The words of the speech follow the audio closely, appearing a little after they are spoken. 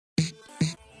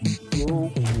It's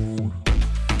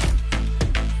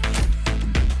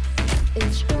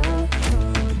girl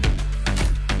code.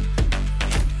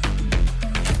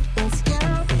 It's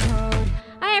girl code.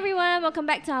 Hi everyone, welcome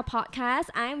back to our podcast.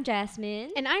 I'm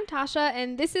Jasmine. And I'm Tasha,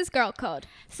 and this is Girl Code.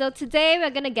 So today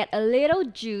we're gonna get a little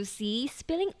juicy,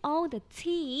 spilling all the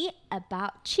tea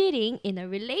about cheating in a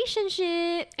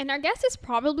relationship. And our guest is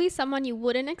probably someone you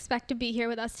wouldn't expect to be here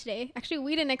with us today. Actually,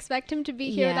 we didn't expect him to be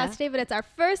here with us today, but it's our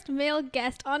first male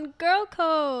guest on Girl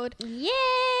Code. Yay!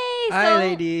 Hi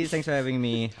ladies, thanks for having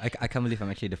me. I can't believe I'm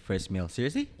actually the first male.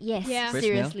 Seriously? Yes, Yeah. First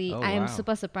seriously. male? Oh, I am wow.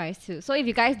 super surprised too. So if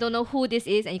you guys don't know who this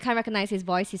is and you can't recognize his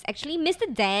voice, he's actually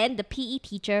Mr. Dan, the PE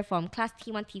teacher from class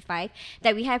T1, T5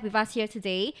 that we have with us here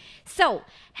today. So,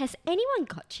 has anyone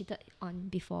got cheated on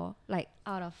before? Like,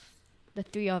 out of the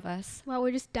three of us? Well,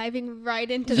 we're just diving right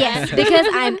into Yes, that. because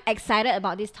I'm excited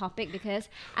about this topic because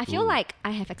I feel Ooh. like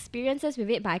I have experiences with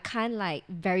it, but I can't like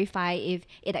verify if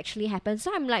it actually happened.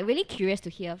 So I'm like really curious to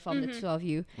hear from the two of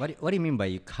you. What do you mean by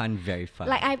you can't verify?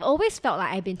 Like I've always felt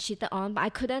like I've been cheated on, but I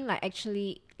couldn't like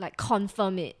actually like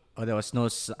confirm it. Oh, there was no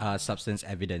substance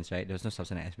evidence, right? There was no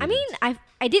substance evidence. I mean,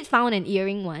 I did found an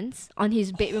earring once on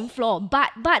his bedroom floor, but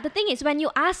the thing is, when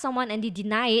you ask someone and they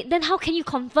deny it, then how can you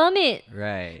confirm it?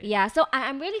 Right. Yeah, so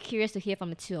I'm really curious to hear from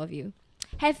the two of you.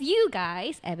 Have you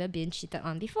guys ever been cheated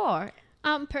on before?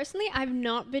 Personally, I've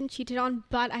not been cheated on,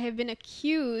 but I have been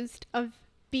accused of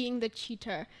being the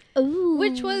cheater. Ooh,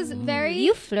 Which was very...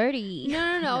 you flirty.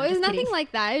 No. It was just nothing kidding.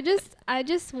 like that. I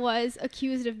just was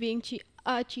accused of being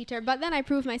a cheater, but then I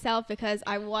proved myself because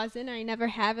I wasn't. I never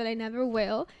have it. I never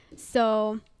will.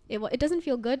 So it doesn't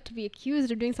feel good to be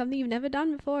accused of doing something you've never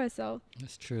done before. So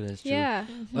That's true. That's true. yeah.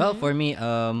 Well, for me,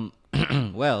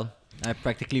 well, I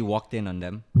practically walked in on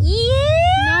them.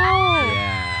 Yeah. No.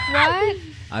 Yeah. What?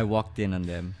 I walked in on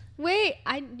them. Wait,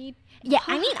 I need. Yeah,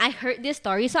 I mean, I heard this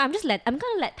story, so I'm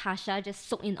gonna let Tasha just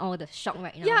soak in all the shock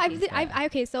right now. Yeah, okay?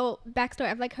 okay. So backstory.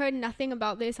 I've like heard nothing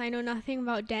about this. I know nothing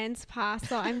about Dan's past,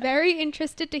 so I'm very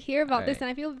interested to hear about this, Right. and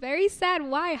I feel very sad.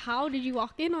 Why? How did you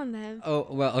walk in on them? Oh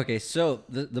well, okay. So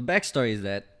the backstory is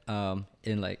that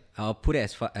in like I'll put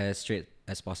it as straight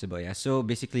as possible. Yeah. So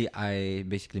I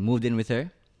moved in with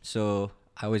her. So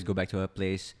I always go back to her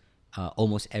place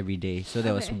almost every day. So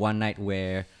there was Okay. one night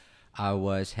where I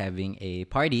was having a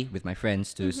party with my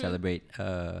friends to celebrate.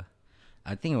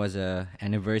 I think it was a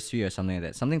anniversary or something like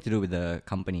that. Something to do with the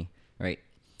company, right?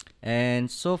 And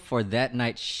so for that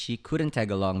night, she couldn't tag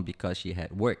along because she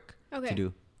had work Okay. to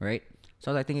do, right?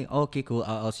 So I was like thinking, oh, okay, cool.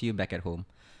 I'll see you back at home.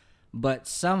 But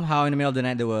somehow in the middle of the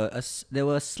night, there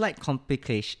were slight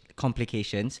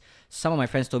complications. Some of my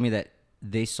friends told me that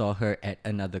they saw her at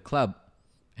another club.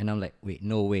 And I'm like, wait,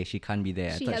 no way. She can't be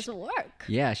there. I She thought has work.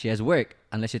 yeah, she has work.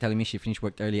 Unless you're telling me she finished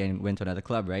work early and went to another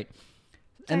club, right?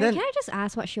 Sorry, And then can I just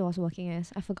ask what she was working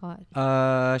as? I forgot.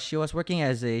 she was working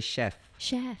as a chef.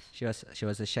 Chef. She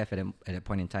was a chef at a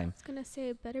point in time. I was gonna say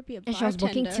it better be a And bartender. she was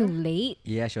working till late.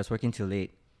 Yeah, she was working till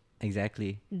late.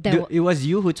 Exactly. There It was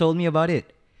you who told me about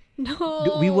it. No.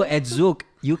 Dude, we were at Zouk.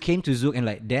 You came to Zouk and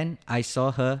like then I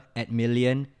saw her at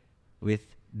Million with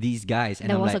these guys and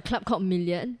There I'm was like, a club called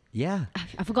Million. yeah.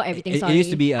 I forgot everything. It Sorry,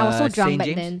 used to be I was so drunk Saint back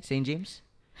James, then. St. James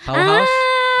Powerhouse.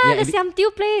 Ah, Yeah, the Siam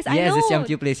Tiu place. I know. Yes, the Siam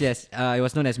Tiu place. Yes, it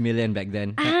was known as Million back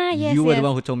then. Ah, yes, You were the yes.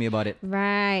 one who told me about it.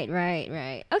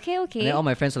 Right. Okay. And then all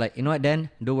my friends were like, you know what, Dan?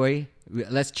 Don't worry.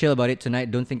 Let's chill about it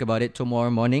tonight. Don't think about it. Tomorrow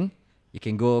morning, you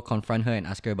can go confront her and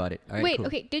ask her about it. All right, Wait, cool.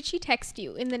 okay. Did she text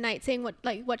you in the night saying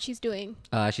what she's doing?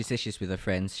 She says she's with her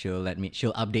friends. She'll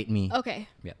update me. Okay.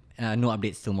 Yeah. No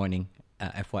updates till morning.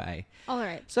 FYI. All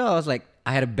right. So I was like,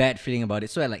 I had a bad feeling about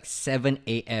it. So at like 7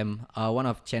 a.m., one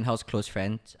of Chen Hao's close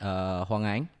friends, Huang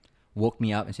Ang, woke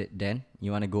me up and said, Dan,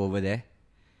 you want to go over there?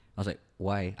 I was like,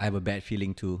 why? I have a bad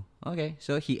feeling too. Okay.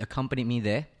 So he accompanied me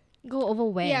there Go over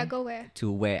where? Yeah, go where?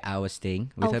 to where I was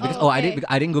staying with Oh, her. Because, oh, I okay.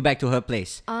 didn't go back to her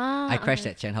place. Ah, I crashed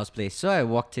at Chen Hao's place. So I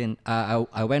walked in.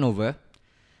 I went over.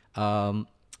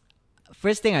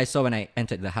 First thing I saw when I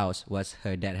entered the house was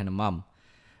her dad and her mom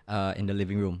in the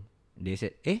living room. They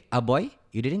said, boy,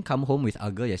 you didn't come home with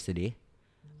our girl yesterday.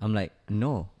 I'm like,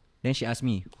 no. Then she asked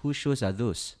me, whose shoes are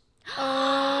those?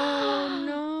 Oh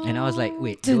no. And I was like,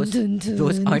 wait, Dun, those, dun, dun.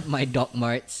 those aren't my dog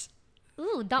marts.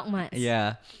 Ooh, dog mutts.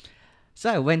 Yeah. So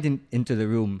I went into the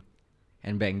room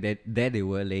and bang, there they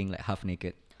were laying like half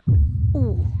naked.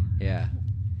 Ooh. Yeah.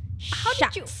 How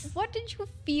did you? What did you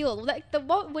feel? Like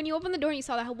when you opened the door and you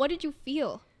saw that, what did you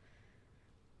feel?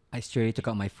 I straight away took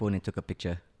out my phone and took a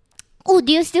picture. Oh,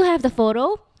 do you still have the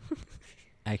photo?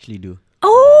 I actually do.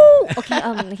 Oh, okay.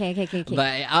 Okay.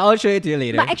 But I'll show it to you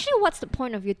later. But actually, what's the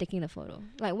point of you taking the photo?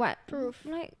 Like what? Proof.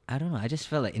 Like I don't know. I just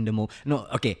felt like in the moment. No,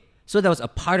 okay. So there was a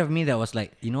part of me that was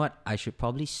like, you know what? I should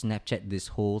probably Snapchat this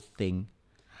whole thing.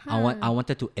 I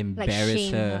wanted to embarrass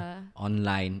shame her her.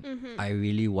 online. I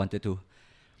really wanted to.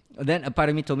 Then a part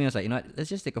of me told me, I was like, you know what? Let's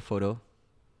just take a photo.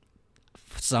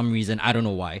 For some reason, I don't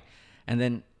know why. And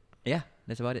then, yeah,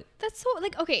 that's about it. That's so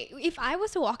like, okay, if I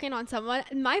was to walk in on someone,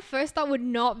 my first thought would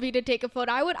not be to take a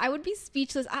photo. I would be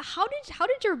speechless. How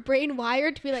did your brain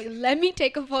wire to be like, let me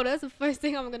take a photo? That's the first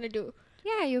thing I'm gonna do.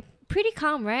 Yeah, you're pretty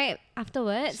calm, right?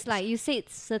 Afterwards, like you said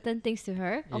certain things to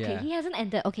her. Okay, Yeah. he hasn't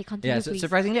ended. Okay, continue, Yeah, so please.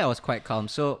 surprisingly, I was quite calm.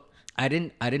 So I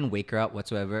didn't wake her up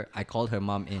whatsoever. I called her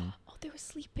mom in. Oh, they were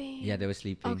sleeping. Yeah, they were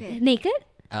sleeping. Okay. Naked?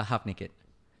 Half naked.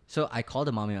 So I called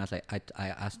the mom and I was like, I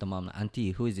asked the mom,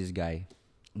 Auntie, who is this guy?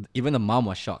 Even the mom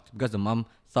was shocked because the mom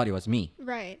thought it was me.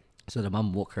 Right. So the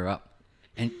mom woke her up,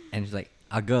 and she's like,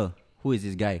 girl, who is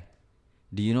this guy?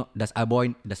 Do you know? Does our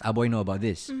boy know about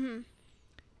this?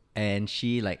 And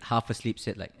she like half asleep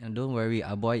said like, don't worry,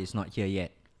 our boy is not here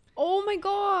yet. Oh my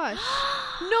gosh.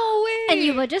 No way. And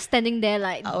you were just standing there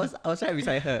like, I was right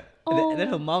beside her. And then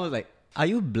her mom was like, are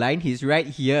you blind? He's right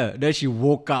here. Then she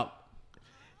woke up.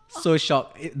 So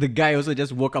shocked. The guy also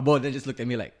just woke up. Both then just looked at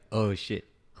me like, oh shit.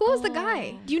 Who was the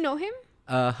guy? Do you know him?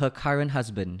 Her current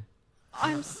husband.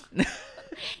 yeah,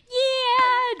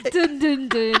 dun dun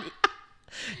dun.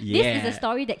 Yeah. This is a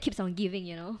story that keeps on giving,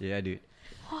 you know. Yeah, dude.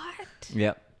 What?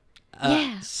 Yep.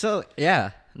 Yeah. So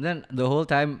yeah, then the whole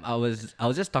time I was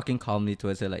just talking calmly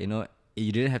towards her, like, you know,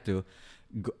 you didn't have to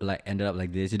like ended up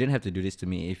like this. You didn't have to do this to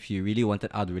me. If you really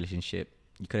wanted out of the relationship,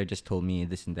 you could have just told me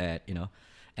this and that, you know.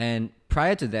 And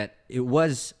prior to that, it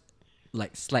was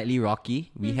like slightly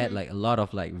rocky. We had like a lot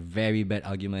of like very bad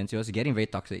arguments. It was getting very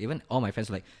toxic. Even all my friends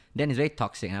were like, Dan is very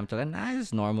toxic, and I'm telling, nah,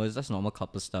 it's normal. It's just normal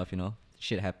couple stuff, you know.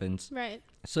 Shit happens. Right.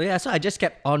 So yeah, so I just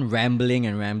kept on rambling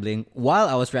and rambling. While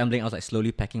I was rambling, I was like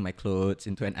slowly packing my clothes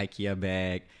into an IKEA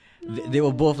bag. They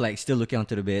were both like still looking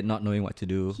onto the bed, not knowing what to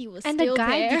do. He was And still the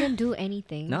guy there. didn't do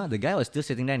anything. No, the guy was still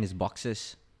sitting there in his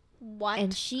boxes. What?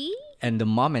 And she? And the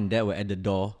mom and dad were at the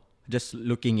door just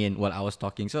looking in while I was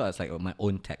talking. So I was like my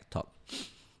own tech talk.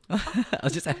 I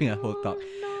was just having a whole talk.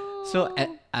 So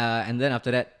and then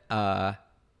after that,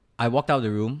 I walked out of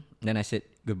the room. Then I said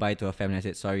goodbye to her family. I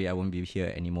said, sorry, I won't be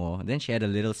here anymore. Then she had a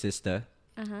little sister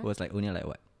who was like only like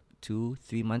what,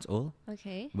 2-3 months old.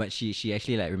 Okay. But she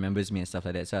actually like remembers me and stuff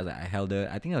like that. So I was like, I held her.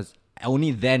 I think it was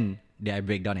only then did I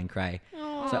break down and cry.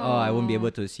 So I won't be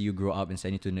able to see you grow up and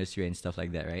send you to nursery and stuff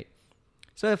like that, right?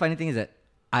 So the funny thing is that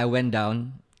I went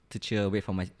down to chill, wait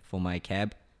for my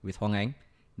cab with Hong Ang.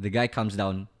 The guy comes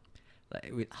down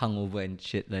like with hungover and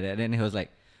shit like that. Then he was like,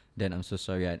 Dan, I'm so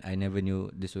sorry. I never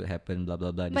knew this would happen, blah,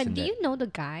 blah, blah. This But and do that. you know the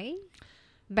guy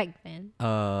back then?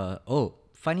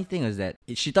 Funny thing is that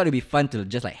she thought it'd be fun to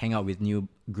just like hang out with new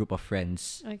group of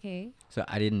friends. Okay. So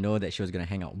I didn't know that she was gonna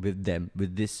hang out with them,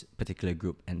 with this particular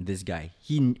group and this guy.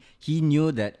 He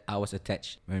knew that I was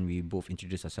attached when we both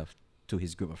introduced ourselves to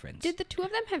his group of friends. Did the two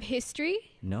of them have history?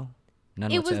 No,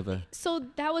 none It whatsoever. So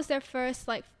that was their first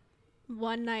like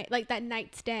one night, like that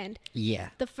night stand. Yeah,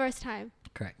 The first time.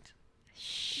 correct.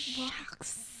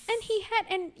 Shucks.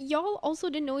 And y'all also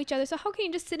didn't know each other. So how can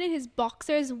you just sit in his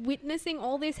boxers witnessing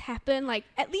all this happen? Like,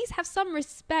 at least have some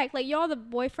respect. Like, y'all the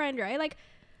boyfriend, right? Like,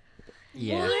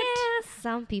 Yeah. Yeah,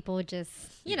 some people just,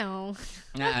 you know.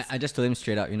 I just told him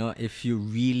straight up, you know, if you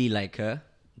really like her,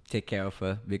 take care of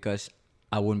her because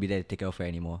I won't be there to take care of her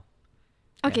anymore.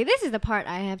 Okay, this is the part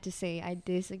I have to say I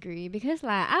disagree because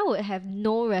like I would have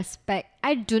no respect.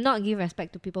 I do not give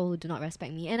respect to people who do not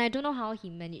respect me, and I don't know how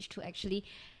he managed to actually,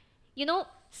 you know,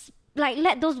 like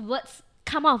let those words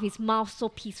come out of his mouth so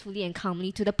peacefully and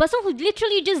calmly to the person who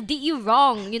literally just did you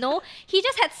wrong. You know, he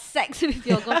just had sex with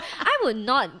your girl. I would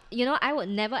not, you know, I would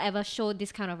never ever show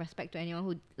this kind of respect to anyone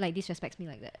who like disrespects me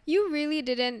like that. you really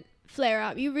didn't flare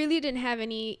up. You really didn't have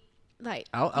any, like...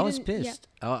 I you was didn't- pissed.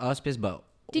 I was pissed, but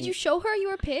Did you show her you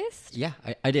were pissed? yeah,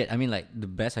 I did. I mean, like the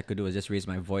best I could do was just raise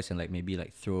my voice and like maybe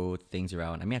like throw things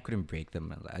around. I mean, I couldn't break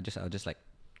them. I was just like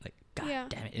God Yeah.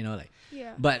 damn it, you know, like.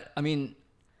 Yeah. But I mean,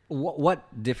 what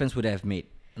difference would it have made?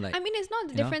 Like, I mean, it's not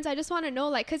the you know? difference. I just want to know,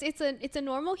 like, because it's a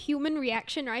normal human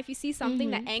reaction, right? If you see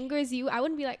something that angers you, I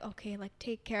wouldn't be like, okay, like,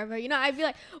 take care of her. You know, I'd be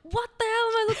like, what the hell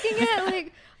am I looking at?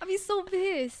 Like, I'd be so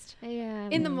pissed Yeah.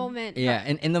 in the moment. yeah,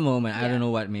 in the moment, I Yeah. don't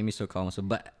know what made me so calm. So,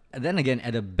 but then again,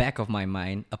 at the back of my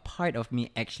mind, a part of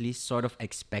me actually sort of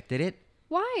expected it.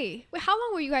 Why? Wait, how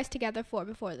long were you guys together for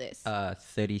before this?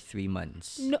 33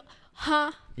 months. No,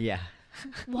 huh? Yeah.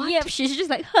 What? Yep, she's just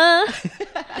like, huh?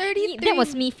 33. That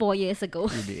was me 4 years ago.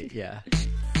 You did, yeah.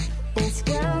 It's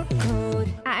girl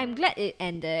code. I'm glad it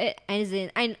ended. As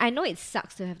in, I know it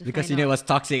sucks to have to Because find you know it out. was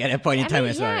toxic at that point in time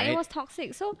as well, yeah, right? it was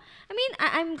toxic. So, I mean,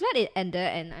 I'm glad it ended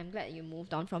and I'm glad you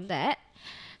moved on from that.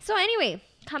 So, anyway,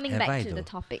 coming Have back I, to the though?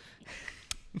 topic.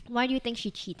 Why do you think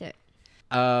she cheated?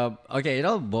 Okay, it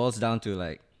all boils down to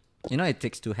like, it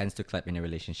takes two hands to clap in a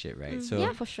relationship, right? So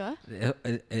Yeah, for sure.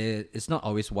 it's not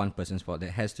always one person's fault.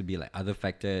 There has to be like other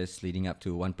factors leading up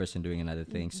to one person doing another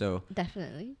thing. So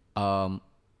Definitely.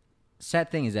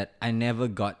 sad thing is that I never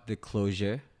got the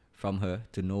closure from her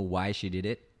to know why she did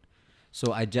it.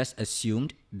 So I just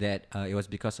assumed that it was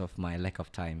because of my lack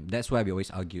of time. That's why we always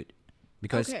argued.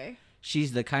 Because Okay.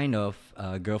 she's the kind of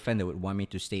girlfriend that would want me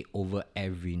to stay over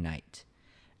every night.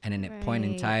 And at that point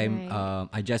in Right, time, right.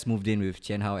 I just moved in with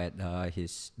Chen Hao at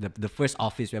the first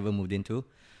office we ever moved into.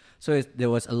 So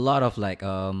there was a lot of like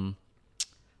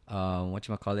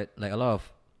whatchamacallit, like a lot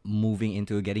of moving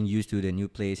into getting used to the new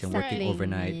place and working Settling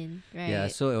overnight. in, Yeah,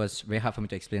 right. so it was very hard for me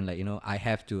to explain, like, I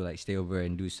have to like stay over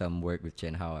and do some work with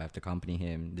Chen Hao. I have to accompany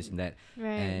him, this and that. Right,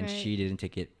 And right. she didn't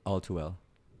take it all too well.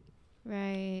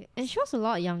 Right. And she was a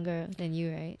lot younger than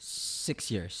you, right? 6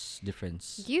 years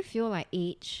difference. Do you feel like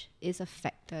age is a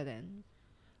factor then?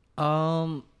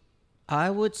 I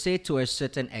would say to a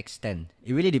certain extent.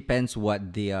 It really depends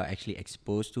what they are actually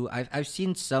exposed to. I've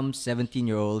seen some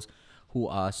 17-year-olds who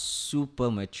are super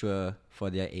mature for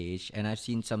their age, and I've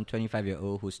seen some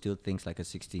 25-year-old who still thinks like a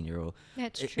 16-year-old.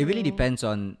 That's It really true. depends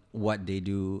on what they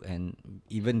do and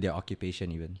even their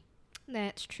occupation even.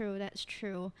 That's true. That's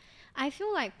true. I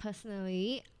feel like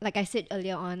personally, like I said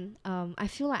earlier on, I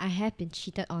feel like I have been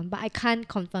cheated on, but I can't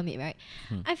confirm it, right?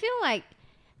 I feel like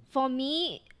for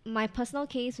me, my personal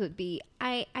case would be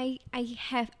I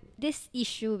have this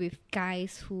issue with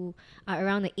guys who are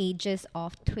around the ages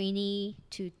of 20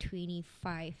 to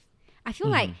 25. I feel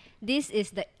like this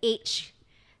is the age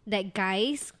that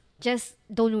guys just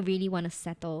don't really want to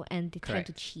settle and they tend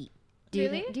to Correct. cheat.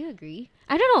 Really? Do you agree?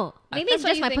 I don't know. Maybe That's it's what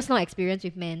just you my think. personal experience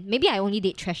with men. Maybe I only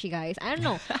date trashy guys. I don't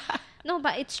know. No,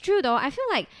 but it's true though. I feel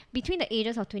like between the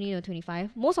ages of 20 to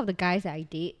 25, most of the guys that I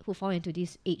date who fall into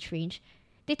this age range,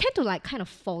 they tend to like kind of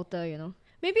falter, you know.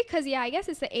 Maybe because, yeah, I guess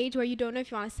it's the age where you don't know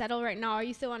if you want to settle right now or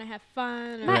you still want to have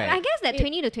fun. Or But Right. I guess that It-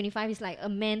 20 to 25 is like a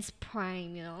man's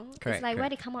prime, you know. Correct, It's like where correct.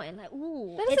 they come out and like,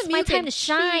 ooh, That doesn't it's mean my you time can to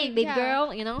shine, cheat, baby yeah.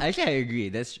 girl, you know. Actually, I agree.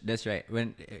 That's right.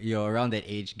 When you're around that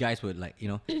age, guys would like,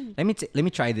 let me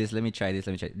try this, let me try this,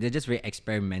 let me try. They're just very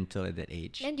experimental at that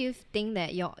age. Then do you think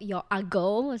that your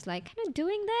girl was like kind of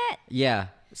doing that? Yeah,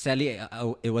 sadly,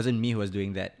 it wasn't me who was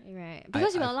doing that. Right.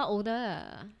 Because you were I- a lot older.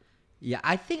 Yeah,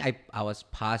 I think I was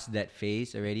past that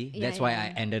phase already. Yeah, That's why yeah. I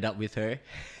ended up with her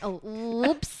Oh,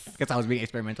 whoops. because I was being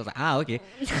experimental. I was like,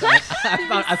 okay, So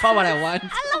I found what I want.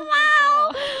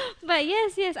 Wow. But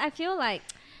yes, I feel like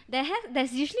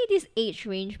there's usually this age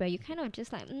range where you kind of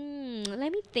just like,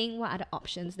 let me think what other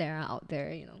options there are out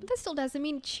there, you know. That still doesn't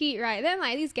mean cheat, right? Then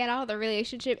like, at least get out of the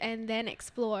relationship and then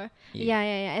explore.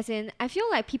 Yeah. As in, I feel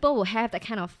like people will have that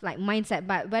kind of like mindset,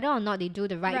 but whether or not they do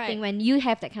the right Right. thing when you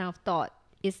have that kind of thought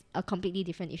is a completely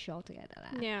different issue altogether.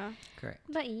 Lah. Yeah. Correct.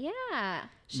 But yeah.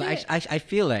 But I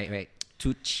feel like right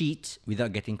to cheat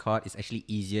without getting caught is actually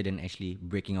easier than actually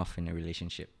breaking off in a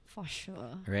relationship. For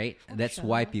sure. Right? That's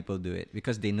why sure. people do it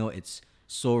because they know it's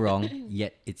so wrong,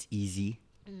 yet it's easy.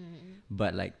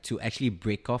 But like to actually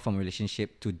break off from a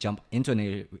relationship to jump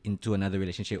into another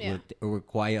relationship Yeah. will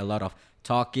require a lot of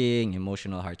talking,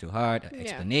 emotional heart to heart, Yeah.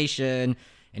 explanation,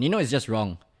 and it's just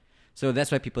wrong. So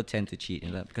that's why people tend to cheat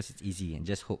because it's easy and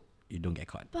just hope you don't get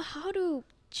caught. But how do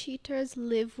cheaters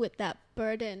live with that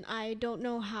burden? I don't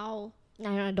know how.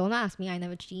 Don't ask me. I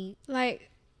never cheat. Like,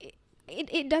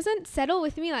 it doesn't settle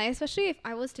with me. Like, especially if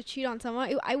I was to cheat on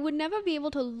someone, I would never be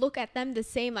able to look at them the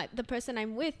same. Like the person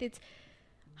I'm with, it's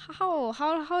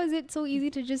how is it so easy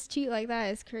to just cheat like that?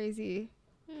 It's crazy.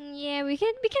 Yeah, we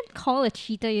can call a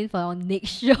cheater in for our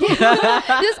next show.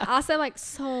 Just ask them like,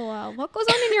 so what goes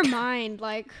on in your mind?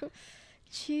 Like,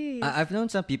 jeez. I've known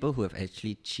some people who have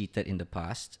actually cheated in the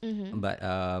past, but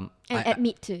and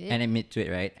admit to it. and admit to it,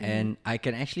 right? And I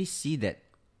can actually see that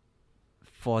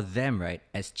for them, right,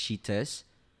 as cheaters,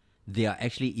 they are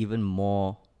actually even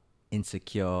more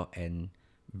insecure and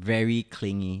very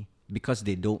clingy because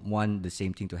they don't want the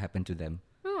same thing to happen to them.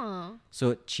 Oh,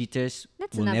 So cheaters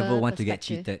That's will never another want to get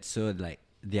perspective. cheated, so like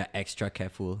they are extra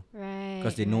careful right.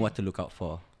 because they know what to look out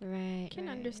for. Right. I can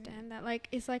right. understand that. Like,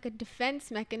 it's like a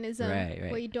defense mechanism Right.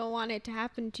 where you don't want it to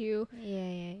happen to you.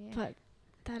 Yeah. But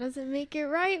that doesn't make it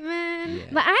right, man. Yeah.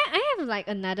 But I have like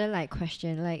another like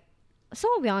question. Like, so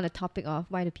we're on the topic of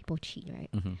why do people cheat, right?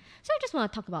 Mm-hmm. So I just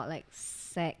want to talk about like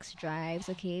sex drives,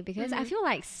 okay? Because I feel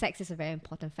like sex is a very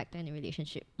important factor in a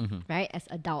relationship, Mm-hmm. right? As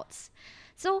adults.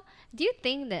 So do you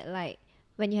think that like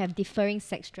when you have differing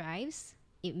sex drives,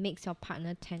 it makes your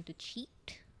partner tend to cheat?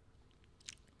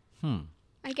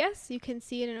 I guess you can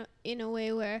see it in a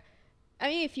way where, I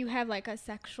mean, if you have like a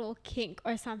sexual kink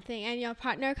or something and your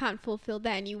partner can't fulfill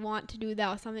that and you want to do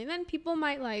that or something, then people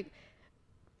might like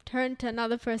turn to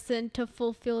another person to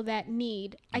fulfill that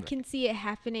need. I Right. can see it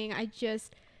happening. I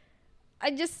just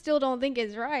still don't think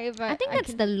it's right. But I think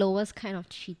that's the lowest kind of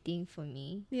cheating for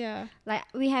me. yeah. Like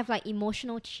we have like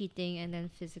emotional cheating and then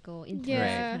physical intimacy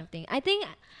Yeah. kind of thing. I think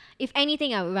if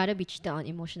anything, I would rather be cheated on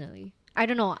emotionally. I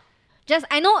don't know. Just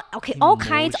I know. Okay, all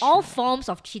kinds, all Emotional. forms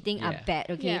of cheating are Yeah. bad.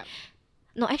 Okay. Yeah.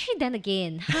 No, actually, then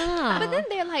again, huh? But then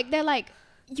they're like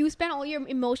you spend all your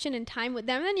emotion and time with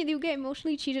them, and then you get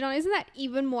emotionally cheated on. Isn't that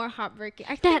even more heartbreaking?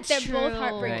 I think that's they're true. both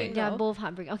heartbreaking. Right. They're though. both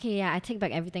heartbreaking. Okay, yeah, I take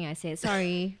back everything I said.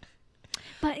 Sorry.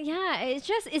 But yeah, it's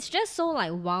just so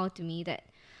like wow to me that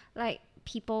like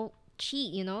people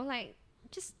cheat. You know, like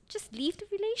just leave the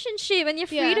relationship and you're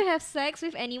free Yeah. to have sex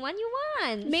with anyone you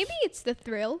want. Maybe it's the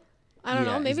thrill. I don't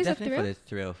know. Maybe it's a definitely thrill. for the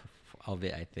thrill of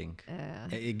it, I think. Uh,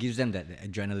 It gives them that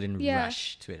adrenaline Yeah.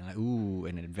 rush to it. Like, ooh,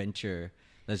 an adventure.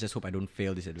 Let's just hope I don't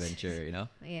fail this adventure, you know?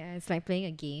 yeah, it's like playing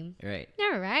a game. Right.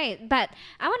 All right, but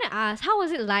I want to ask, how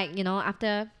was it like? You know,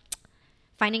 after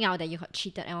finding out that you got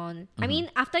cheated on. I mean,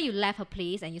 after you left her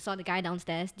place and you saw the guy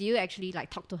downstairs, do you actually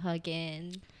like talk to her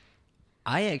again?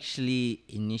 I actually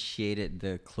initiated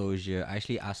the closure. I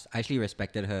actually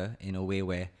respected her in a way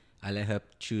where I let her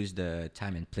choose the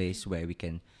time and place where we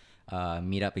can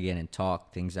meet up again and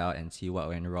talk things out and see what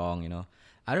went wrong. You know,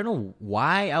 I don't know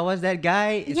why I was that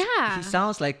guy. Yeah. He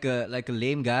sounds like a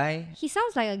lame guy. He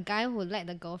sounds like a guy who let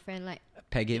the girlfriend like,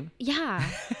 Peg him. yeah.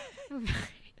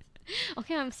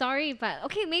 Okay, I'm sorry, but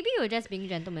okay, maybe you're just being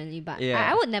gentlemanly, but Yeah.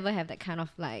 I would never have that kind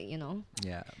of like, you know.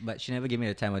 Yeah, but she never gave me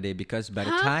the time of day because by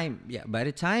the Huh?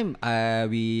 time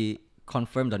we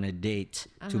confirmed on a date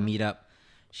to Uh-huh. meet up,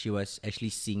 she was actually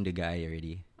seeing the guy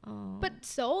already. Oh. But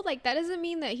so, like, that doesn't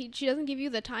mean that she doesn't give you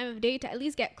the time of day to at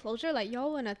least get closure. Like,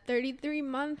 y'all in a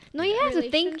 33-month No, you have to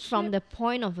think from relationship. the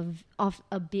point of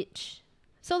a bitch.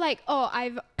 So, like, oh,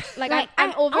 I'm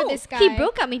I- over oh, this guy. He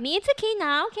broke up with me. It's okay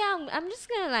now. Okay, I'm just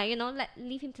gonna like, you know,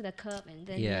 leave him to the curb and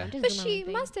then Yeah. just But do my she own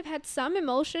thing. must have had some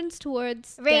emotions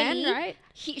towards Really? Dan, right?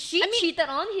 She cheated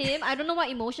on him. I don't know what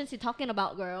emotions you're talking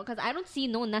about, girl, because I don't see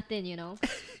nothing, you know.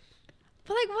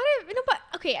 But like, what if, but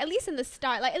okay, at least in the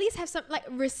start, like, at least have some like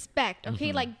respect,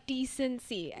 okay, like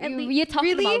decency. At least, You're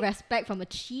talking really, about respect from a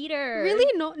cheater.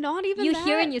 really, not even You that.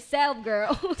 hearing yourself,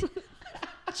 girl.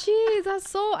 Jeez,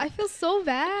 I feel so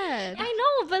bad. I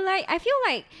know, but like I feel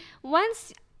like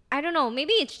once I don't know,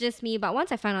 maybe it's just me, but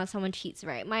once I find out someone cheats,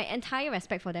 right, my entire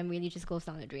respect for them really just goes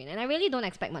down the drain, and I really don't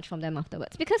expect much from them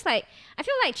afterwards because like I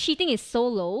feel like cheating is so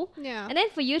low, Yeah. and then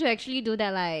for you to actually do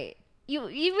that, like it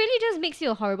really just makes you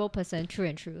a horrible person, true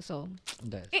and true. So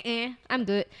I'm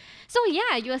good. So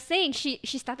yeah, you were saying she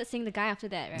started seeing the guy after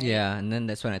that, right? Yeah, and then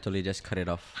that's when I totally just cut it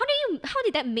off. How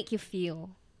did that make you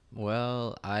feel?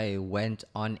 Well, I went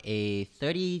on a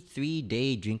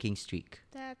 33-day drinking streak.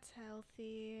 That's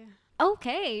healthy.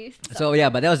 Okay. So yeah,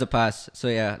 but that was the past. So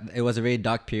yeah, it was a very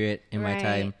dark period in my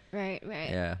time. Right.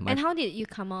 Yeah, And how did you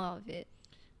come out of it?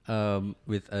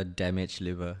 With a damaged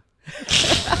liver.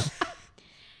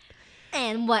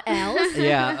 And what else?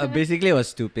 Yeah, basically it was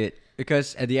stupid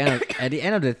because at the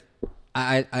end of the,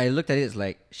 I looked at it as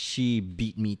like she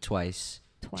beat me twice.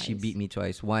 She beat me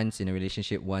twice. Once in a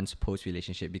relationship, once post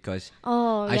relationship because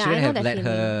Oh, I yeah, shouldn't know have that let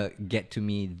feeling. her get to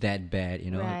me that bad.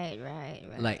 You know, Right.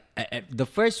 like at the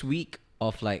first week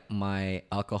of like my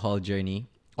alcohol journey,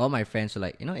 all my friends were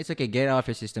like, you know, it's okay, get it off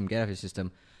your system, get it off your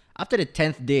system. After the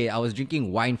 10th day, I was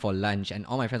drinking wine for lunch, and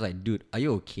all my friends were like, dude, are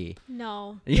you okay?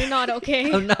 No, you're not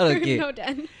okay. I'm not okay. No,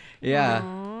 Dan. Yeah.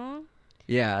 Aw.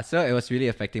 Yeah, so it was really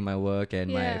affecting my work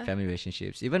and my Yeah. family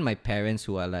relationships. Even my parents,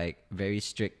 who are like very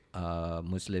strict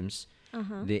Muslims,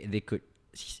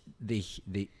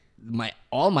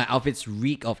 all my outfits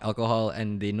reek of alcohol,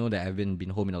 and they know that I've been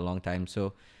home in a long time.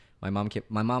 So my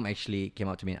mom actually came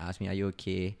up to me and asked me, "Are you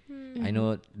okay? I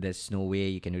know there's no way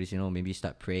you can do this. You know, maybe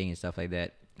start praying and stuff like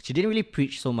that." She didn't really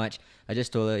preach so much. I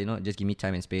just told her, you know, just give me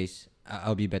time and space.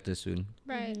 I'll be better soon.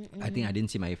 Right. I think I didn't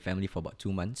see my family for about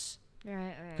 2 months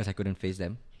Right. because I couldn't face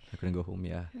them. I couldn't go home.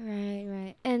 Yeah.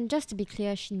 Right. And just to be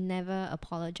clear, she never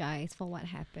apologized for what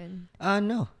happened.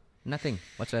 No, nothing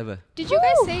whatsoever. Did you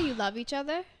guys say you love each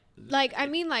other? Like, I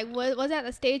mean, like, was that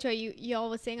the stage where y'all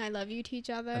was saying I love you to each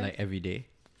other? Like every day.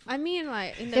 I mean,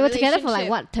 like, in the They were together for like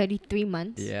relationship. what, 33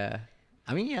 months? Yeah.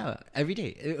 I mean, yeah, every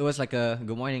day. It was like a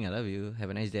good morning, I love you. Have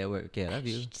a nice day at work. Okay, I love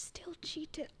you. She still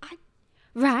cheated.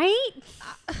 Right?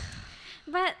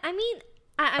 But I mean,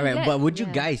 I'm All right, glad- but would you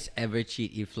yeah. guys ever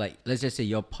cheat if, like, let's just say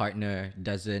your partner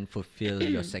doesn't fulfill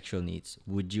your sexual needs?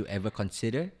 Would you ever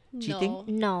consider cheating? No.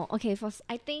 No. Okay.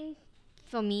 I think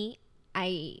for me,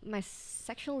 my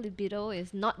sexual libido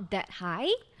is not that high,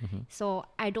 so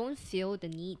I don't feel the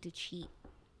need to cheat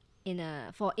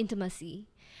for intimacy.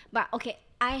 But okay,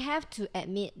 I have to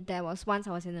admit there was once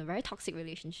I was in a very toxic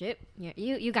relationship. Yeah,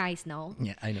 you guys know,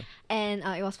 Yeah, I know. and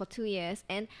it was for 2 years,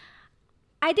 and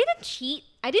I didn't cheat.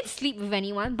 I didn't sleep with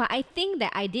anyone, but I think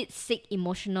that I did seek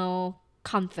emotional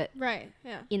comfort Right.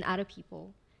 Yeah. in other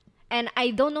people. And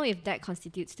I don't know if that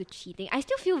constitutes to cheating. I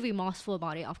still feel remorseful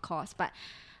about it, of course, but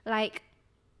like,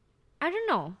 I don't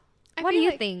know. I What do feel you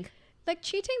like- think? Like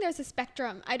cheating, there's a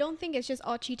spectrum. I don't think it's just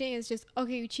all cheating. It's just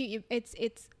okay, you cheat. It's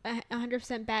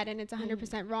 100% bad and it's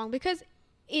 100% wrong because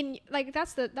in like I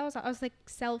was like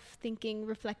self-thinking,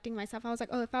 reflecting myself. I was like,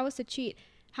 oh, if I was to cheat,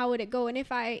 how would it go? And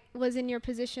if I was in your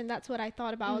position, that's what I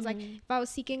thought about. I was like, if I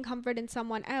was seeking comfort in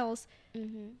someone else,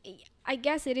 I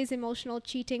guess it is emotional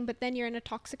cheating. But then you're in a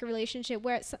toxic relationship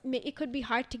where it could be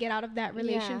hard to get out of that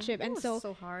relationship, Yeah, it and was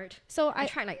so hard. so I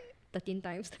tried like 13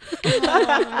 times. oh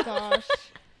my gosh.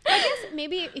 I guess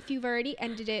maybe if you've already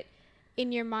ended it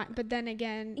in your mind, but then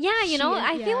again, Yeah, you know,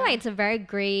 I feel yeah. like it's a very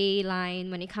gray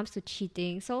line when it comes to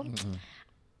cheating. So,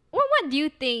 what do you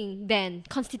think then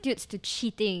constitutes to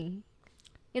cheating?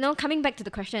 You know, coming back to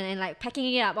the question and like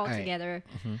packing it up all Alright. together,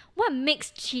 what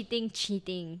makes cheating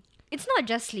cheating? It's not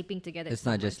just sleeping together. with It's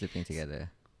not someone. just sleeping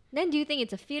together. Then do you think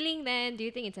it's a feeling? Then do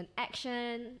you think it's an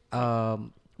action? I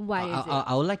Why is it?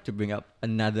 I would like to bring up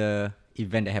another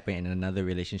event that happened in another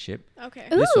relationship. Okay.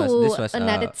 Ooh, This was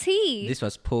another tea. This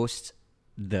was post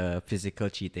the physical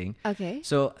cheating. Okay.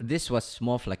 So this was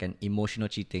more of like an emotional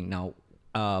cheating. Now,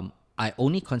 I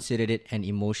only considered it an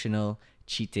emotional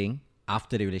cheating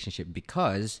after the relationship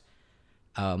because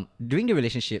during the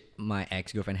relationship, my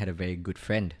ex-girlfriend had a very good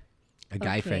friend, a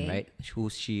guy friend, Okay. right? Who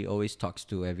she always talks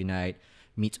to every night,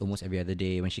 meets almost every other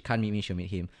day. When she can't meet me, she'll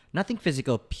meet him. Nothing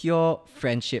physical, pure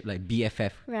friendship, like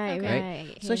BFF. Right, Okay.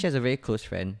 right. So she has a very close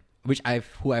friend,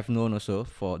 who I've known also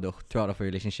for the throughout of a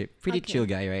relationship. Pretty Okay. chill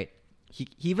guy, right? He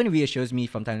even reassures me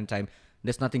from time to time.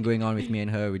 There's nothing going on with me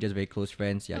and her. We're just very close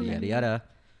friends. Yada yada yada.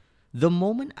 The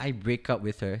moment I break up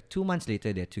with her, 2 months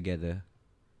later they're together.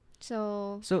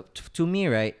 So So to me,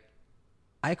 right,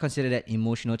 I consider that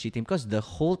emotional cheating because the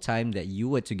whole time that you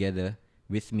were together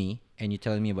with me and you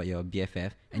telling me about your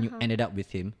BFF and you ended up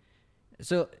with him,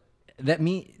 so that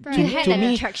me Right. to, You had to an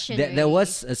me attraction there already.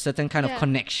 was a certain kind of Yeah.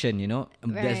 connection, you know.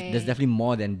 There's Right. definitely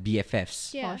more than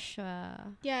BFFs. Yeah. for sure.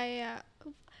 Yeah, yeah.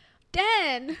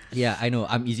 Dan. Yeah, I know.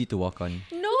 I'm easy to walk on.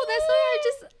 No, that's why I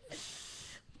just.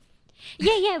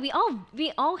 Yeah.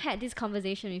 We all had this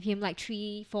conversation with him like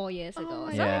 3-4 years ago.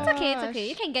 my So Yeah. it's okay. It's gosh. okay.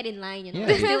 You can get in line. You know, Yeah.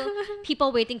 there's still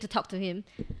people waiting to talk to him.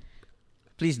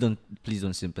 Please don't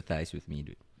sympathize with me,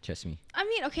 dude. Trust me. I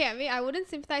mean, okay. I mean, I wouldn't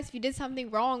sympathize if you did something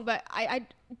wrong, but I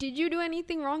did you do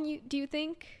anything wrong? Do you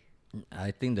think?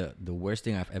 I think the worst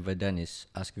thing I've ever done is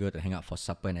ask a girl to hang out for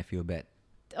supper and I feel bad.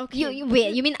 Okay. You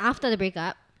wait. You mean after the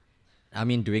breakup? I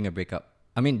mean during a breakup.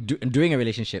 I mean during a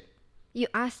relationship. You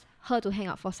asked her to hang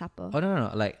out for supper. Oh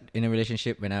no. Like in a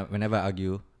relationship, whenever I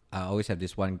argue, I always have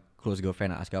this one close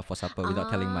girlfriend I ask her out for supper without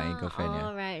telling my girlfriend. Yeah.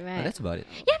 Oh, right, But right. that's about it.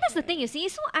 Yeah, that's the thing. You see,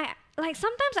 so I like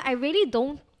sometimes I really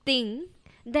don't think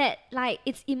that like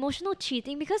it's emotional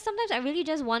cheating because sometimes I really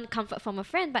just want comfort from a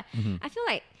friend, but I feel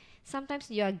like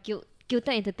sometimes you are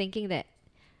guilted into thinking that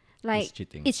like It's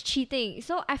cheating. It's cheating.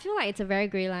 So I feel like it's a very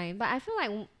gray line, but I feel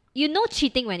like you know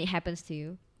cheating when it happens to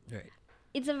you. Right.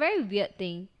 It's a very weird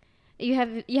thing. You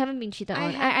haven't been cheated on.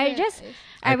 I haven't. just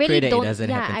I really pray that it don't. doesn't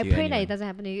happen I to you pray that anyway. it doesn't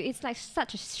happen to you. It's like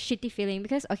such a shitty feeling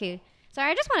because okay. So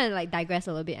I just want to like digress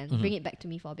a little bit and bring it back to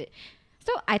me for a bit.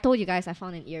 So I told you guys I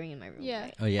found an earring in my room. Yeah.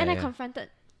 Right? Oh, yeah, And I yeah. confronted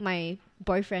my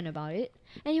boyfriend about it,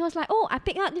 and he was like, "Oh, I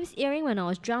picked up this earring when I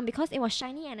was drunk because it was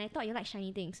shiny, and I thought you like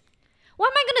shiny things." What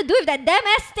am I gonna do with that damn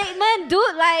ass statement,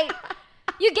 dude? Like,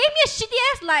 you gave me a shitty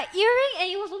ass like earring,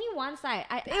 and it was only one side.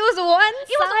 It was one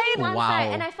It was only one Wow. side,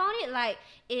 and I found it like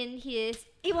in his.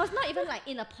 It was not even like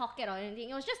in a pocket or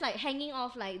anything. It was just like hanging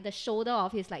off like the shoulder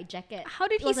of his like jacket. How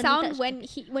did It he was a sound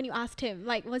knitted when you asked him?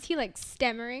 Like, was he like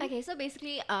stammering? Okay, so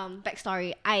basically,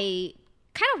 backstory. I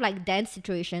kind of like Dan's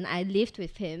situation. I lived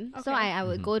with him, so Okay. I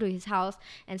would go to his house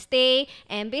and stay.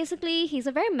 And basically, he's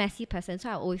a very messy person, so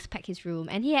I always pack his room.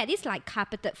 And he had this like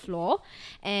carpeted floor,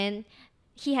 and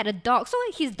he had a dog. So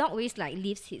his dog always like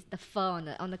leaves the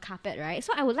fur on the carpet, right?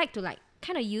 So I would like to like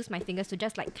kind of use my fingers to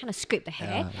just like kind of scrape the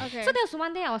hair. Okay. So there was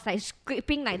one day I was like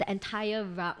scraping like the entire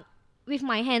rug with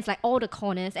my hands, like all the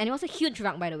corners, and it was a huge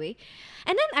rug, by the way.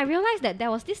 And then I realized that there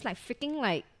was this like freaking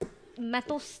like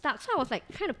metal stuck, so I was like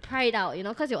trying to pry it out, you know,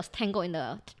 because it was tangled in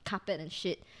the carpet and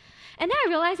shit. And then I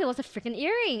realized it was a freaking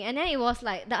earring, and then it was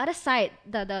like the other side,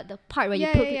 the part where you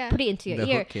put it into your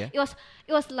The ear. hook, yeah?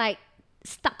 It was like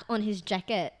stuck on his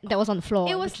jacket that was on the floor.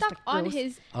 It was which is, stuck like, on gross.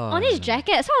 his. on his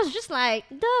jacket. So I was just like,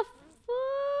 the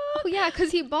Oh fuck. yeah,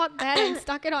 because he bought that and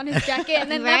stuck it on his jacket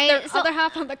and then Right, left the so- other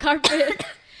half on the carpet.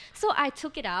 So I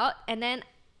took it out, and then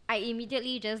I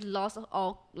immediately just lost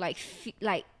all like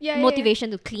Yeah,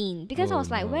 motivation to clean, because I Oh, was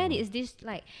like, where no. is this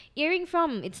like earring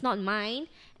from? It's not mine.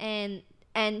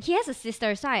 And he has a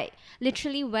sister, so I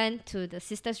literally went to the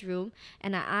sister's room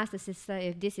and I asked the sister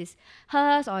if this is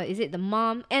hers or is it the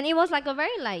mom. And it was like a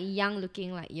very like young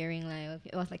looking like earring, like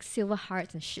it was like silver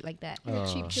hearts and shit like that. The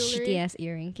cheap jewelry. Shitty ass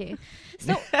earring. Okay,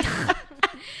 so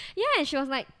yeah, and she was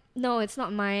like, no, it's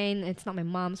not mine, it's not my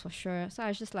mom's for sure. So I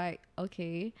was just like,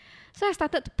 okay. So I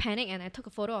started to panic, and I took a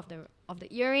photo of the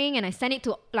earring and I sent it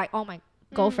to like all my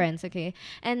girlfriends, okay?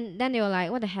 And then they were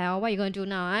like, what the hell, what are you gonna do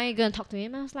now? Are you gonna talk to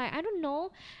him? I was like, I don't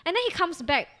know. And then he comes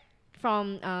back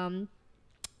from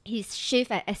his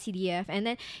shift at SCDF, and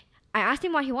then I asked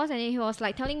him what he was, and then he was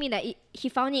like telling me that he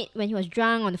found it when he was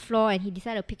drunk on the floor, and he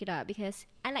decided to pick it up because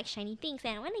I like shiny things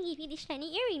and I want to give you this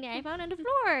shiny earring that I found on the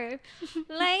floor.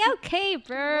 Like, okay,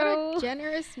 bro. What a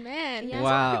generous man. Yeah, so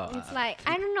Wow. it's like,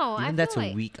 I don't know. I Even feel that's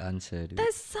like, a weak answer, dude.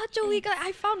 That's such a weak.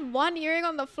 I found one earring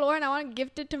on the floor and I want to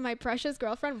gift it to my precious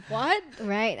girlfriend. What?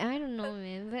 right? I don't know,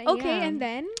 man. But Okay, yeah. and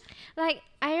then Like,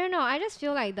 I don't know. I just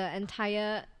feel like the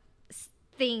entire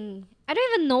thing, I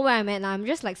don't even know where I'm at now. I'm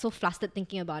just like so flustered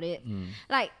thinking about it.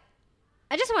 Like,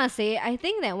 I just want to say, I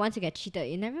think that once you get cheated,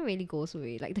 it never really goes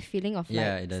away. Like the feeling of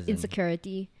Yeah, like it doesn't.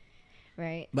 insecurity,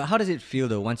 right? But how does it feel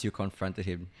though once you confronted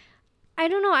him? I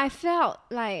don't know. I felt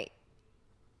like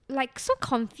so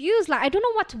confused. Like I don't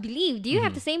know what to believe. Do you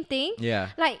have the same thing? Yeah.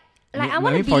 Like I I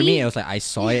want to mean, believe. for me, it was like I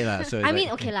saw it lah. So it's I mean,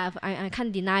 like, okay lah. I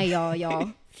can't deny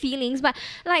your feelings, but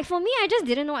like for me, I just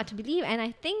didn't know what to believe, and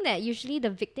I think that usually the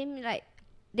victim like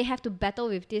they have to battle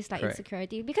with this like Correct.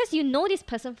 insecurity, because you know this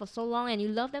person for so long and you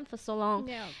love them for so long,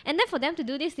 Yeah. and then for them to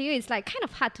do this to you, it's like kind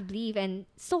of hard to believe and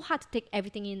so hard to take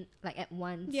everything in like at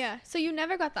once. yeah, so you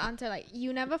never got the answer. Like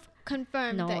you never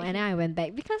confirmed No, that. and then I went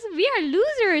back because we are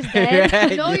losers then.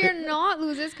 Right. No, you're not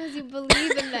losers because you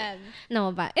believe in them.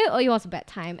 No, but it was a bad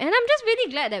time, and I'm just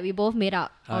really glad that we both made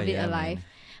out Oh, of it yeah, alive. man.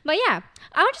 But yeah,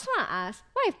 I just want to ask,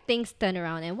 what if things turn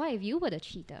around, and what if you were the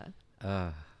cheater?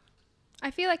 I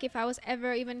feel like if I was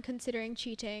ever even considering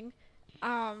cheating,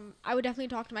 I would definitely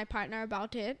talk to my partner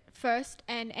about it first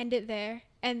and end it there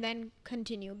and then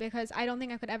continue, because I don't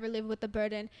think I could ever live with the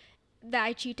burden that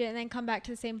I cheated and then come back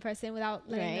to the same person without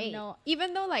letting Right. them know.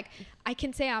 Even though like I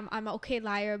can say I'm an okay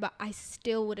liar, but I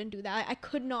still wouldn't do that. I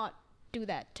could not do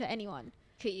that to anyone.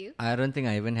 Could you? I don't think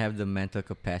I even have the mental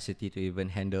capacity to even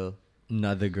handle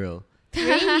another girl.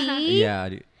 Really? Yeah.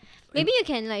 Dude. Maybe you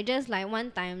can like just like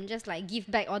one time just like give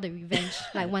back all the revenge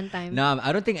like one time. No,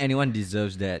 I don't think anyone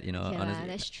deserves that, you know, Okay lah, honestly.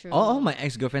 that's true. All my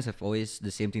ex-girlfriends have always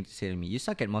the same thing to say to me. You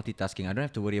suck at multitasking. I don't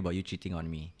have to worry about you cheating on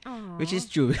me. Which is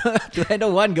true. To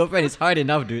handle one girlfriend is hard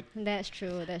enough, dude. That's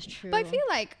true. That's true. But I feel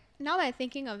like now that I'm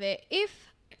thinking of it,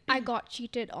 if I got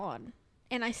cheated on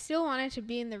and I still wanted to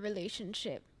be in the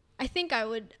relationship, I think I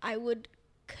would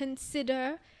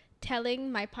consider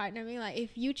telling my partner, being like,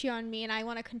 if you cheat on me and I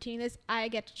want to continue this, I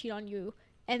get to cheat on you,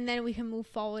 and then we can move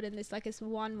forward in this like it's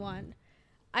 1-1.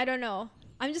 I don't know.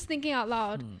 I'm just thinking out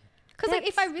loud. Because like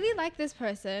if I really like this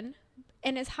person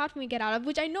and it's hard for me to get out of,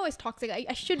 which I know is toxic,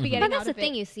 I should be getting but out that's the of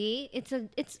thing, it. you see.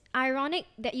 It's ironic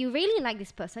that you really like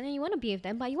this person and you want to be with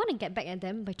them, but you want to get back at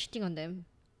them by cheating on them.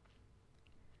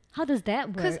 How does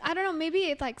that Because work? I don't know, maybe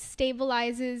it like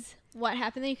stabilizes what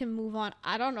happened, then you can move on.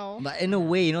 I don't know. But in a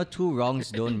way, you know, two wrongs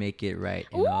don't make it right.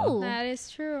 You know? Ooh. That is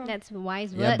true. That's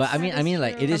wise words. Yeah, but I That mean, is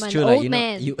like true. it is From an true, like old you know,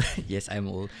 man. you. Yes, I'm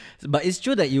old, but it's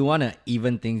true that you wanna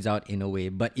even things out in a way.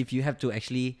 But if you have to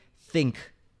actually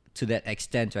think to that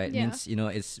extent, right, Yeah. means you know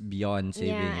it's beyond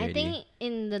saving. yeah, I already. think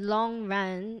in the long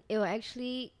run, it will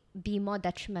actually be more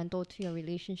detrimental to your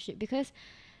relationship, because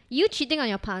you cheating on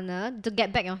your partner to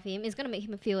get back on him is gonna make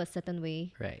him feel a certain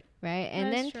way, Right. right?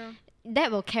 And That's then true.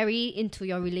 that will carry into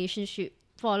your relationship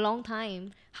for a long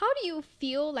time. How do you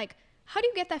feel like? How do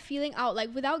you get that feeling out,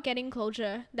 like without getting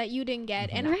closure that you didn't get?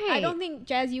 And I Right. don't think,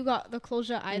 Jazz, you got the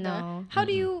closure either. No. How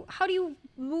do you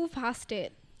move past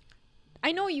it?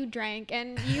 I know you drank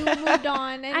and you moved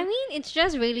on. And I mean, it's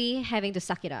just really having to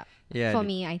suck it up. Yeah. For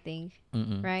me, I think.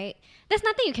 Right? There's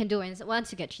nothing you can do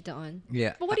once you get cheated on.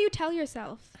 Yeah. but what do you tell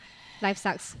yourself? Life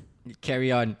sucks.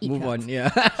 Carry on. Eat Move cards. on. Yeah.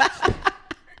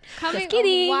 Coming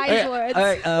kidding. wise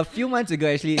words. A few months ago,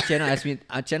 actually, Chenna asked me.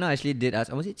 Chenna actually did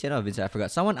ask. Was it Chenna or Vincent? I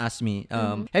forgot. Someone asked me.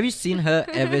 Have you seen her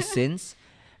ever since?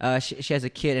 She has a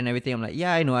kid and everything. I'm like,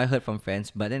 yeah, I know. I heard from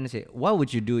friends. But then they say, what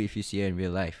would you do if you see her in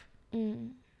real life?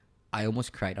 I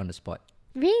almost cried on the spot.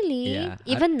 Really? Yeah.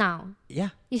 Even now, Yeah.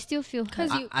 you still feel hurt.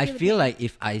 'Cause I feel the feel pain. like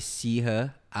if I see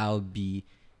her, I'll be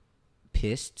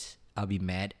pissed. I'll be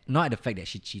mad. Not at the fact that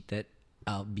she cheated.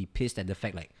 I'll be pissed at the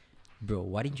fact like, bro,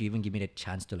 why didn't you even give me the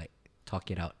chance to like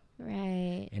talk it out?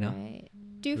 Right. You know? Right.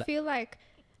 Do you feel like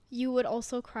you would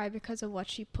also cry because of what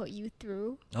she put you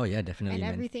through Oh yeah, definitely, and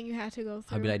man. everything you had to go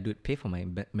through? I'll be like, dude, pay for my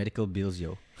medical bills,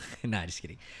 yo. Nah, just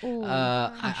kidding. Ooh,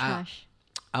 I- hush.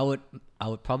 I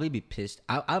would probably be pissed.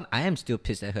 I am still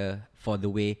pissed at her for the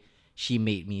way she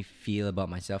made me feel about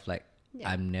myself. Like Yeah.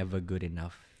 I'm never good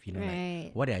enough. You know, Right.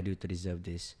 like what did I do to deserve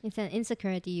this? It's an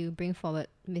insecurity you bring forward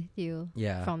with you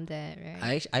Yeah. from there,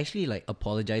 right? I actually like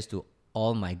apologize to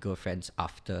all my girlfriends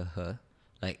after her.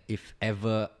 Like if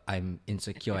ever I'm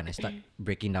insecure and I start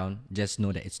breaking down, just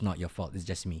know that it's not your fault. It's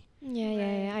just me.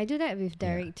 Yeah. I do that with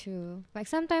Derek too. Like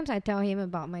sometimes I tell him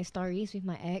about my stories with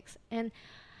my ex, and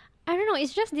I don't know,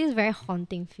 it's just this very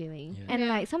haunting feeling. Yeah. And Yeah.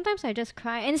 like sometimes I just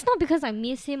cry, and it's not because I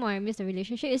miss him or I miss the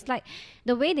relationship. It's like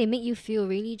the way they make you feel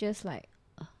really just like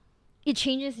it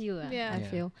changes you. Yeah. I Yeah.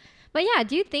 feel. But yeah,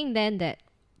 do you think then that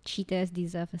cheaters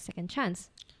deserve a second chance?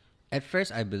 At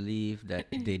first, I believe that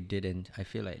they didn't. I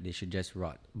feel like they should just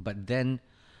rot. But then,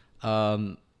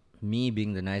 me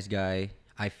being the nice guy,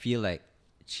 I feel like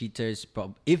cheaters.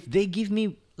 If they give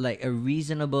me like a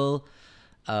reasonable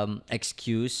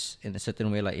excuse in a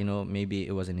certain way, like maybe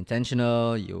it wasn't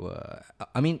intentional.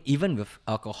 I mean, even with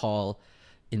alcohol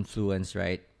influence,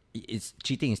 right? It's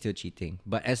cheating is still cheating.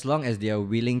 But as long as they are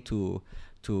willing to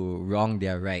wrong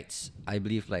their rights, I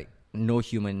believe like no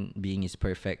human being is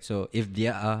perfect. So if they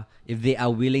are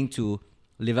willing to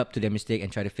live up to their mistake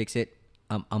and try to fix it,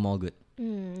 I'm all good.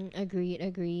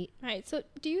 Agreed. Right. So,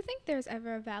 do you think there's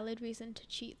ever a valid reason to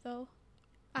cheat though,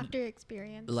 after your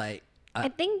experience? Like I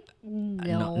think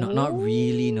no. not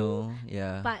really, no.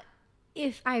 Yeah. But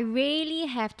if I really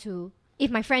have to,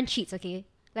 if my friend cheats, okay,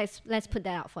 let's put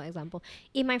that out for example.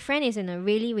 If my friend is in a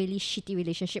really really shitty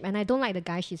relationship and I don't like the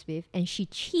guy she's with and she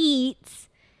cheats,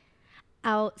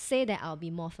 I'll say that I'll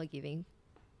be more forgiving.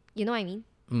 You know what I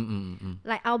mean?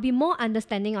 Like I'll be more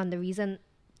understanding on the reason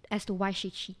as to why she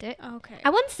cheated. Okay. I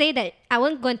won't say that. I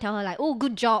won't go and tell her like, "Oh,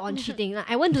 good job on cheating." Like,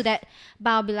 I won't do that. But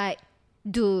I'll be like,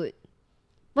 "Dude,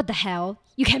 what the hell?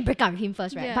 You can break up with him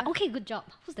first, right?" Yeah. But okay, good job.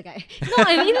 Who's the guy? You know what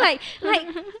I mean? Like,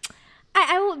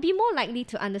 I would be more likely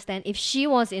to understand if she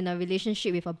was in a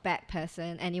relationship with a bad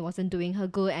person and it wasn't doing her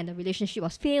good and the relationship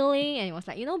was failing and it was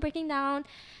like breaking down.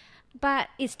 But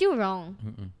it's still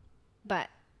wrong. But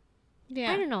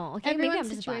Yeah. I don't know. Okay, Everyone's maybe I'm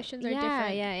just situations biased. are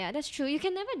different. Yeah, that's true. You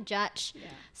can never judge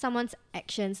someone's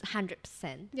actions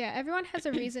 100%. Yeah, everyone has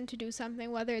a reason to do something,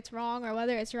 whether it's wrong or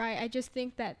whether it's right. I just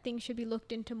think that things should be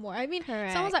looked into more. I mean,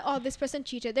 Correct. someone's like, "Oh, this person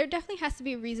cheated." There definitely has to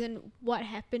be a reason what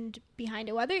happened behind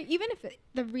it. Whether even if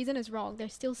the reason is wrong,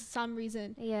 there's still some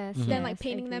reason. Yes. Then yes, like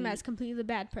painting them agreed. as completely the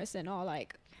bad person or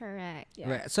like correct. yeah.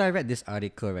 Right. So I read this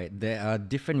article, right? There are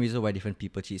different reasons why different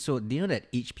people cheat. So do you know that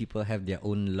each people have their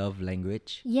own love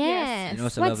language? Yes. And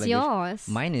also love What's language. yours?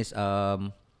 Mine is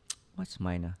what's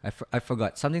mine? I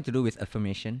forgot. Something to do with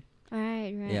affirmation.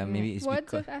 Right. Yeah, maybe it's Words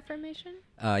because of affirmation.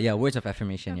 yeah, words of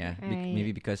affirmation. Okay. Yeah, Right.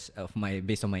 maybe because of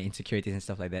based on my insecurities and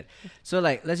stuff like that. So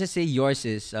like, let's just say yours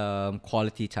is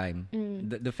quality time.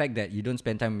 The fact that you don't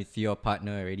spend time with your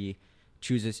partner already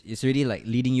it's really like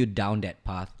leading you down that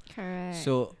path. Correct.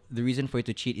 So the reason for you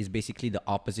to cheat is basically the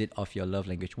opposite of your love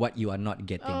language, what you are not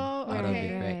getting Oh, out of okay.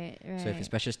 it, right? So if right. it's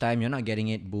precious time, you're not getting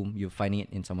it, boom, you're finding it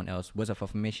in someone else. Words of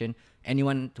affirmation,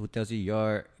 anyone who tells you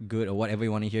you're good or whatever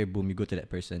you want to hear, boom, you go to that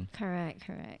person. Correct.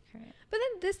 But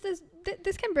then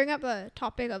this can bring up a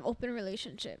topic of open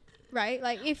relationship, right?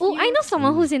 Like if Oh, you, I know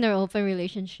someone who's in an open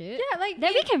relationship. Yeah, like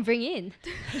That we can bring in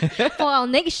for our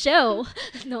next show.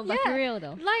 No, but for Yeah. real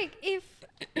though. like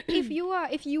if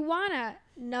you want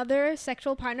another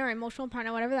sexual partner or emotional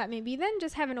partner, whatever that may be, then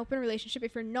just have an open relationship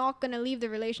if you're not gonna leave the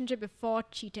relationship before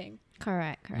cheating.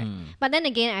 Correct. But then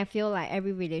again, I feel like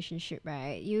every relationship,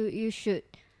 right? You should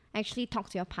actually talk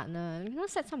to your partner.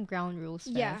 Set some ground rules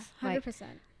first. Yeah, Like 100%.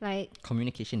 like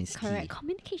Communication is correct. key.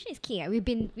 Communication is key. We've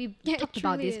Yeah, it talked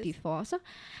about truly this is. before. So,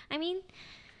 I mean,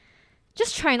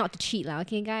 just try not to cheat, lah.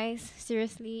 Okay, guys.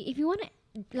 Seriously, if you want to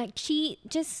like cheat,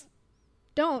 just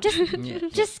Don't. Yeah.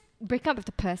 just break up with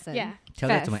the person. Yeah. Tell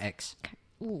that to my first. ex.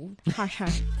 Ooh, Tasha.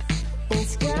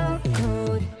 It's girl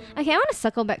code. Okay, I want to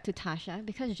circle back to Tasha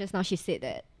because just now she said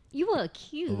that You were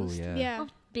accused Oh yeah. Yeah. of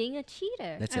being a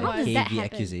cheater. That's I a was. How did that heavy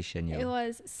happen? accusation, yo. It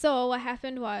was. So what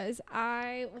happened was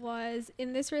I was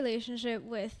in this relationship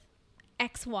with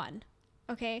X1.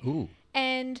 Okay. Ooh.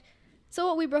 And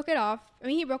so we broke it off. I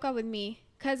mean, he broke up with me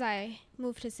because I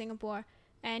moved to Singapore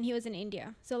and he was in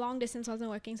India. So long distance wasn't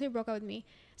working. So he broke up with me.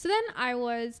 So then I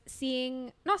was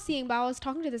but I was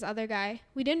talking to this other guy.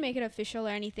 We didn't make it official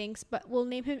or anything, but we'll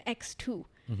name him X2.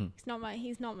 Mhm.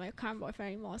 He's not my current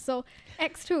boyfriend anymore. So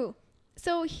X2.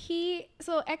 So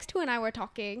X2 and I were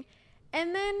talking,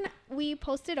 and then we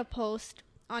posted a post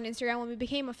on Instagram when we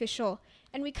became official,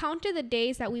 and we counted the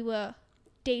days that we were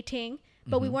dating,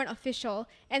 but we weren't official.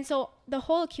 And so the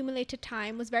whole accumulated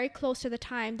time was very close to the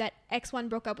time that X1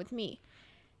 broke up with me.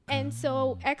 And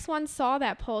so X1 saw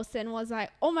that post and was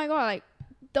like, oh my God, like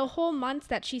the whole months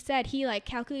that she said, he like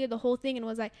calculated the whole thing and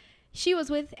was like, she was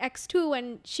with X2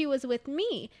 when she was with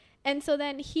me. And so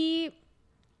then he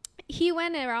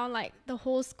went around like the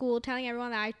whole school telling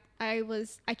everyone that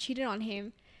I cheated on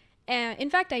him. And in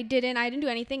fact, I didn't do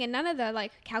anything, and none of the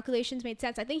like calculations made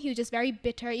sense. I think he was just very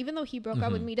bitter, even though he broke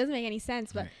up with me. It doesn't make any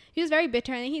sense, but Right. he was very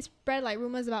bitter, and then he spread like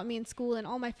rumors about me in school, and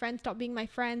all my friends stopped being my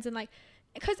friends, and like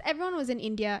because everyone was in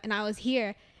India and I was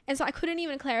here, and so I couldn't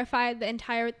even clarify the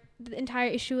entire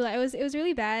issue. Like it was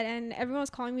really bad, and everyone was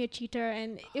calling me a cheater,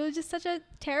 and it was just such a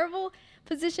terrible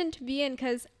position to be in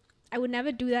because I would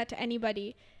never do that to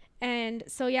anybody. And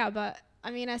so yeah, but I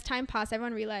mean, as time passed,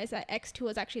 everyone realized that X2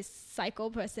 was actually a psycho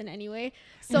person anyway.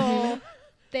 So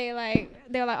they were like,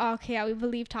 oh, okay, yeah, we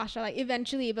believe Tasha. Like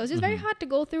eventually, but it was just very hard to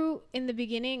go through in the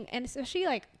beginning, and especially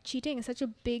like cheating is such a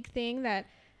big thing that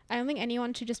I don't think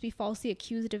anyone should just be falsely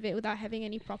accused of it without having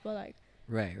any proper like.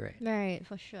 Right. Right,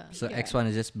 for sure. So Yeah. X1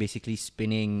 is just basically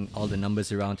spinning all the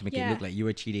numbers around to make it Yeah. look like you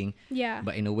were cheating. Yeah.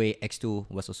 But in a way, X2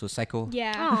 was also psycho.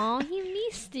 Yeah. Aw, he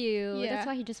missed you. Yeah. That's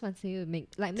why he just wants to make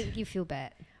you feel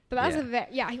bad. But that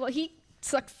was he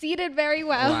succeeded very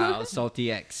well. Wow,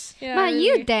 salty X. Yeah, But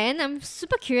you, really. Dan, I'm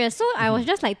super curious. So I was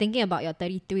just like thinking about your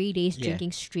 33 days Yeah.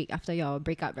 drinking streak after your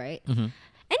breakup, right? Mm-hmm.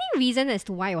 Any reason as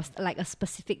to why it was like a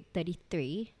specific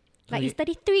 33? Like, Oh, is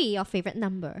 33 your favorite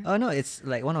number? Oh no, it's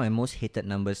like one of my most hated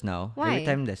numbers now. Why? Every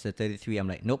time there's a 33, I'm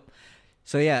like, nope.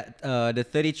 So yeah, the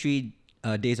 33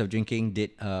 days of drinking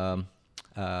did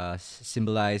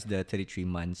symbolize the 33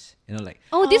 months. You know, like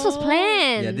Oh, this was Oh.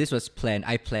 planned. yeah, this was planned.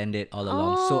 I planned it all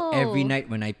along. So every Oh. night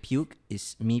when I puke,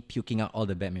 is me puking out all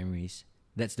the bad memories.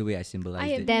 That's the way I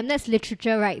symbolized it. Damn, that's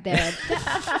literature right there.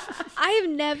 I have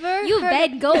never You heard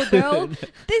bad girl, girl.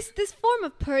 this form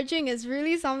of purging is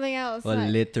really something else. Or like,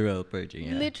 literal purging.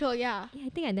 Yeah. literal, yeah. Yeah, I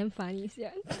think I'm damn funny.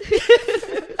 Yeah.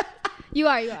 You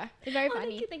are. You're very Oh,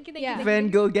 funny. thank you. Yeah. Van,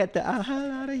 go get the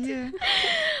hell out of here.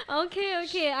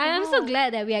 Okay. I am so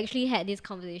glad that we actually had this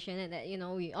conversation and that,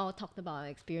 we all talked about our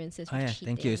experiences Oh with yeah, cheating.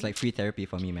 thank you. It's like free therapy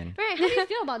for me, man. Right, how do you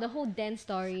feel about the whole Dan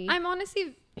story? I'm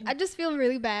honestly, I just feel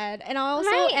really bad, and I also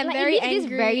right, am like, very it leaves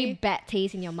angry. this very bad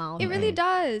taste in your mouth. It right? really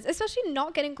does, especially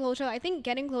not getting closure. I think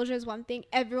getting closure is one thing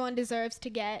everyone deserves to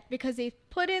get because they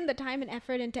put in the time and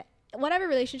effort into whatever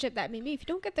relationship that may be. If you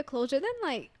don't get the closure, then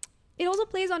like it also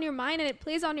plays on your mind, and it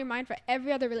plays on your mind for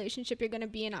every other relationship you're gonna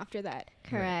be in after that.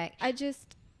 Correct.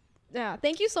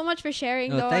 Thank you so much for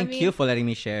sharing. No, though. thank you for letting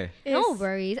me share. No it's-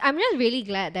 worries. I'm just really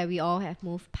glad that we all have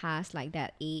moved past like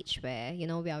that age where, we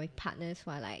are with partners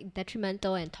who are like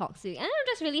detrimental and toxic. And I'm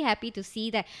just really happy to see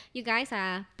that you guys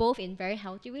are both in very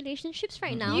healthy relationships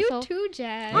right now. You so too,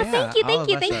 Jazz. Oh, thank you, all thank of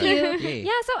you, us thank are- you. Yay.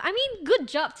 Yeah, so I mean, good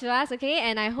job to us, okay?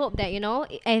 And I hope that,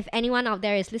 if anyone out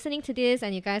there is listening to this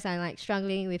and you guys are like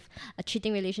struggling with a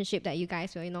cheating relationship, that you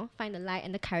guys will, find the light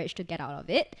and the courage to get out of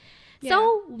it. Yeah.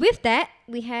 So with that,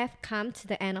 we have come to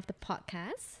the end of the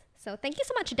podcast. So thank you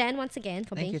so much, Dan, once again,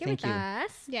 for Thank being you, here with thank you.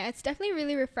 us. Yeah, it's definitely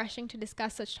really refreshing to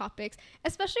discuss such topics,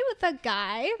 especially with a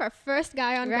guy, our first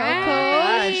guy on Right.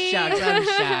 Girl Code. Shucks, I'm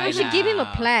shy We should give him a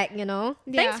now. plaque, Yeah.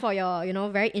 Thanks for your,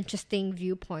 very interesting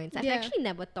viewpoints. I've Yeah. actually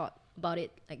never thought about it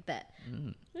like that.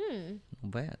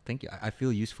 But yeah, thank you. I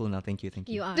feel useful now. Thank you.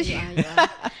 You are.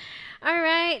 All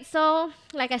right. So,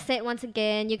 like I said, once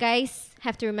again, you guys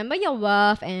have to remember your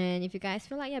worth. And if you guys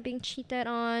feel like you're being cheated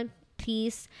on,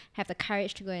 please have the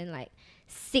courage to go and like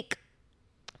seek.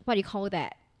 What do you call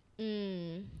that?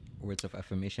 Words of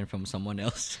affirmation from someone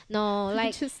else. No,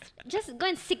 like Just- just go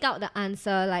and seek out the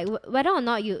answer. Like whether or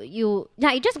not you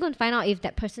just go and find out if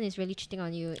that person is really cheating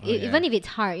on you. Oh, yeah. Even if it's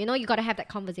hard, you gotta have that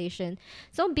conversation.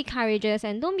 So be courageous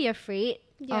and don't be afraid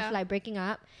Yeah. of like breaking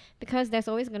up, because there's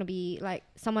always gonna be like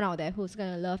someone out there who's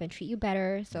gonna love and treat you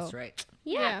better. So That's right.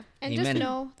 yeah. And Amen. just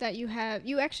know that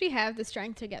you actually have the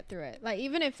strength to get through it. Like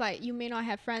even if like you may not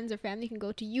have friends or family you can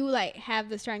go to, you like have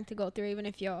the strength to go through even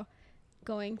if you're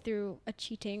going through a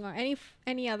cheating or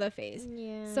any other phase.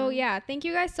 Yeah. So yeah, thank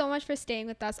you guys so much for staying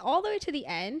with us all the way to the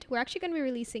end. We're actually going to be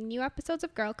releasing new episodes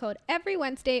of Girl Code every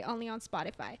Wednesday only on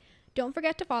Spotify. Don't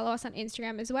forget to follow us on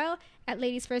Instagram as well at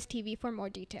Ladies First TV for more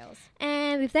details.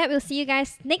 And with that, we'll see you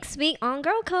guys next week on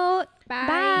Girl Code. Bye.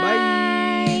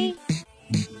 Bye.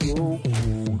 Bye.